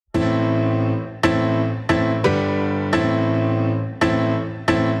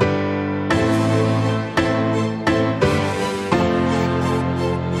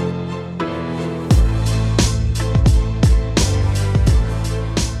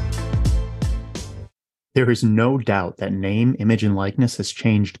There is no doubt that name, image, and likeness has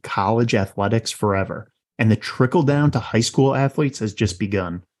changed college athletics forever, and the trickle down to high school athletes has just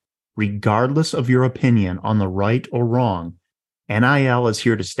begun. Regardless of your opinion on the right or wrong, NIL is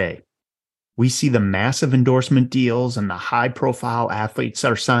here to stay. We see the massive endorsement deals and the high profile athletes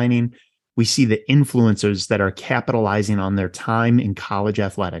that are signing. We see the influencers that are capitalizing on their time in college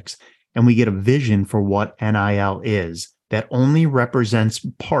athletics. And we get a vision for what NIL is that only represents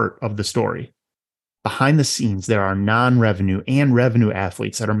part of the story. Behind the scenes, there are non-revenue and revenue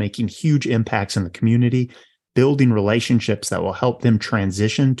athletes that are making huge impacts in the community, building relationships that will help them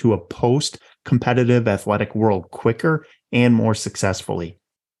transition to a post-competitive athletic world quicker and more successfully.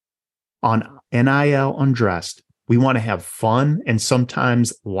 On NIL Undressed, we want to have fun and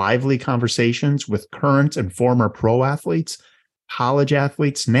sometimes lively conversations with current and former pro athletes, college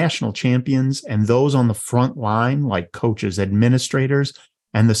athletes, national champions, and those on the front line like coaches, administrators,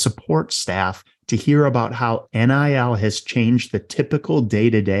 and the support staff to hear about how NIL has changed the typical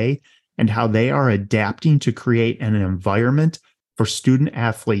day-to-day and how they are adapting to create an environment for student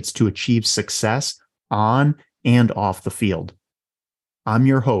athletes to achieve success on and off the field. I'm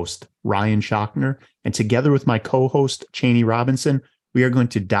your host, Ryan Schochner, and together with my co-host, Cheney Robinson, we are going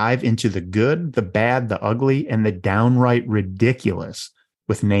to dive into the good, the bad, the ugly, and the downright ridiculous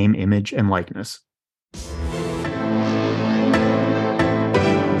with name, image, and likeness.